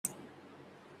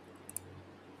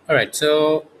All right,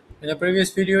 so in the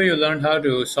previous video, you learned how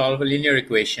to solve a linear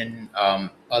equation,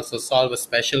 also solve a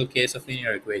special case of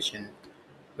linear equation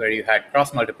where you had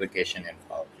cross multiplication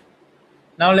involved.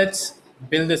 Now let's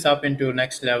build this up into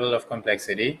next level of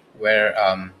complexity where,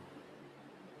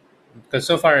 because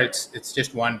so far it's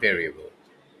just one variable.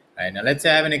 Right, now let's say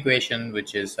I have an equation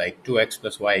which is like 2x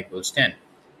plus y equals 10.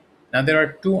 Now there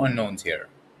are two unknowns here,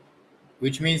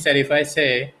 which means that if I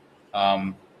say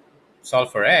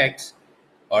solve for x,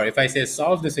 or if I say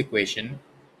solve this equation,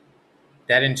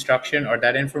 that instruction or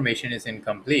that information is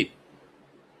incomplete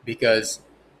because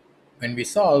when we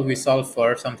solve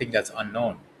for something that's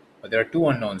unknown. But there are two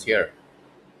unknowns here.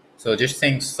 So just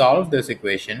saying solve this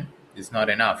equation is not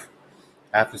enough.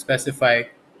 I have to specify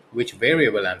which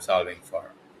variable I'm solving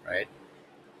for, right?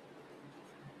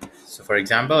 So for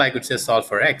example, I could say solve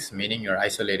for x, meaning you're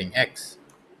isolating x.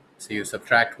 So you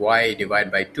subtract y,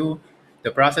 divide by 2.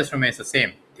 The process remains the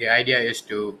same. The idea is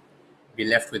to be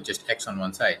left with just x on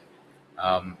one side.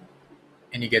 And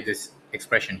you get this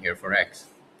expression here for x.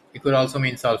 It could also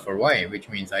mean solve for y, which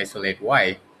means isolate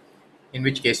y, in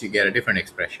which case you get a different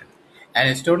expression. And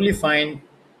it's totally fine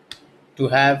to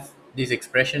have these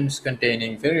expressions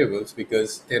containing variables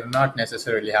because they do not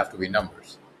necessarily have to be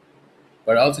numbers.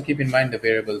 But also keep in mind the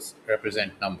variables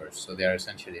represent numbers, so they are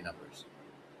essentially numbers.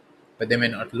 But they may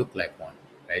not look like one,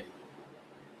 right?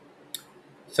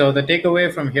 So the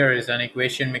takeaway from here is an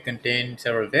equation may contain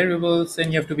several variables,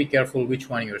 and you have to be careful which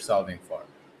one you're solving for.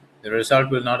 The result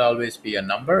will not always be a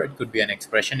number, it could be an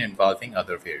expression involving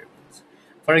other variables.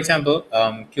 For example,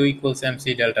 Q equals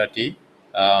mc delta T.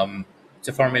 It's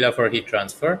a formula for heat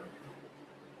transfer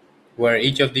where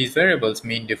each of these variables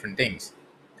mean different things.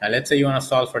 Now let's say you want to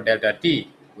solve for delta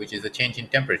T, which is a change in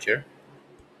temperature.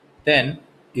 Then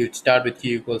you'd start with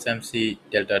Q equals mc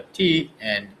delta T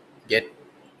and get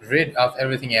rid of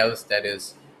everything else that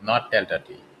is not delta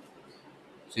T.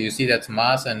 So you see that's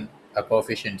mass and a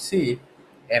coefficient C,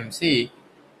 mc,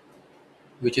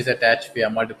 which is attached via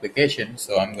multiplication.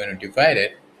 So I'm going to divide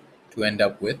it to end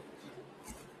up with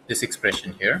this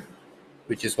expression here,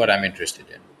 which is what I'm interested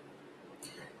in.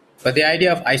 But the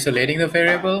idea of isolating the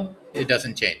variable, it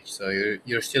doesn't change. So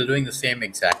you're still doing the same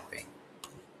exact thing.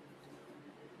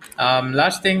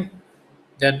 Last thing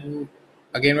that,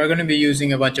 again, we're going to be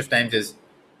using a bunch of times is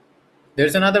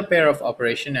there's another pair of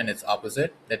operation and its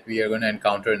opposite that we are going to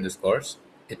encounter in this course.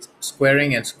 It's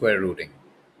squaring and square rooting.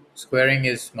 Squaring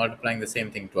is multiplying the same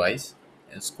thing twice,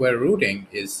 and square rooting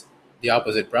is the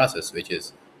opposite process, which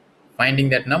is finding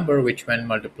that number which, when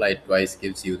multiplied twice,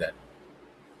 gives you that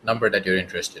number that you're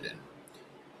interested in.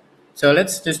 So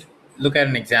let's just look at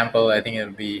an example. I think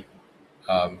it'll be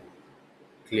um,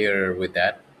 clearer with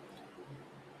that.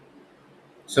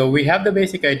 So we have the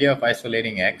basic idea of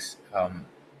isolating x.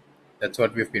 That's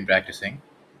what we've been practicing.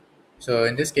 So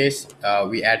in this case,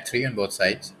 we add 3 on both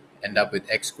sides, end up with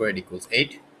x squared equals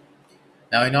 8.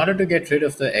 Now, in order to get rid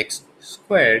of the x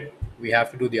squared, we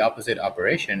have to do the opposite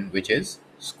operation, which is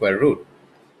square root.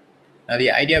 Now,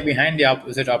 the idea behind the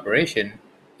opposite operation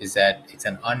is that it's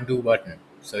an undo button.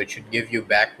 So it should give you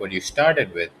back what you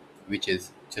started with, which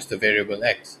is just the variable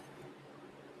x.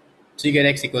 So you get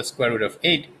x equals square root of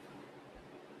 8,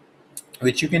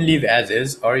 which you can leave as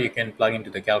is, or you can plug into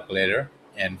the calculator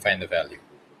and find the value.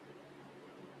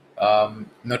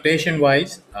 Notation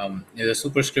wise, the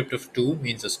superscript of 2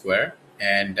 means a square,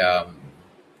 and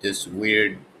this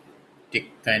weird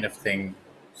tick kind of thing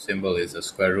symbol is a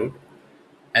square root.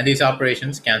 And these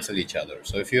operations cancel each other.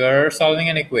 So if you are solving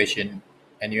an equation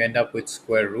and you end up with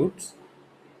square roots,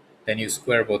 then you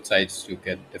square both sides to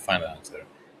get the final answer.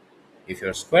 If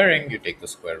you're squaring, you take the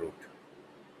square root.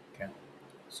 Okay.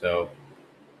 So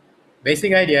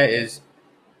basic idea is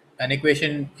an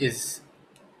equation is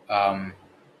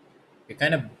you're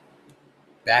kind of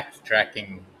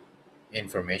backtracking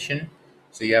information,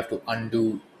 so you have to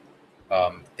undo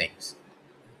things.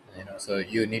 So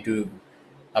you need to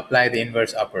apply the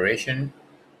inverse operation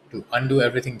to undo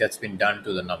everything that's been done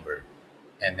to the number,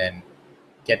 and then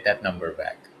get that number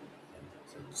back.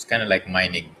 So it's kind of like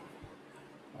mining.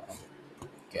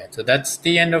 Okay, so that's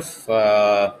the end of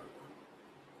the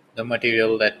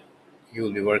material that you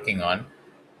will be working on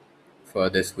for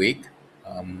this week.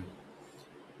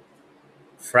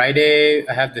 Friday,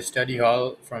 I have the study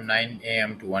hall from 9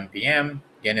 a.m. to 1 p.m.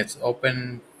 Again, it's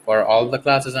open for all the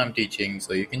classes I'm teaching,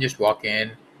 so you can just walk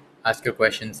in, ask your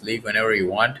questions, leave whenever you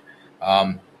want.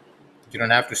 You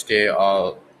don't have to stay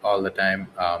all the time.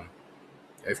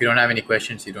 If you don't have any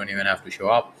questions, you don't even have to show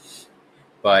up.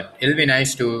 But it'll be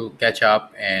nice to catch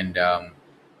up and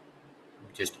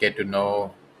just get to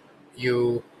know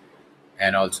you,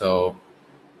 and also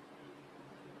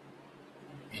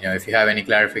If you have any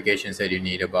clarifications that you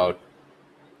need about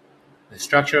the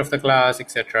structure of the class,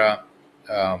 etc.,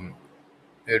 um,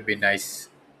 it would be nice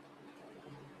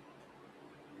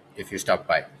if you stop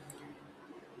by.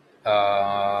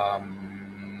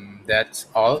 That's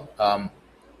all.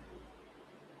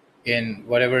 In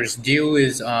whatever's due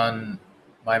is on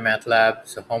my MATLAB,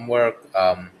 so homework,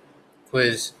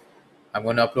 quiz. I'm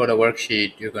going to upload a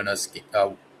worksheet. You're going to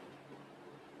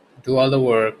do all the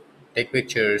work, take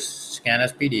pictures, scan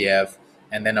as PDF,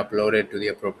 and then upload it to the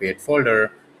appropriate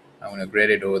folder. I'm going to grade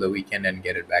it over the weekend and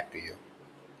get it back to you.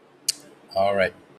 All right.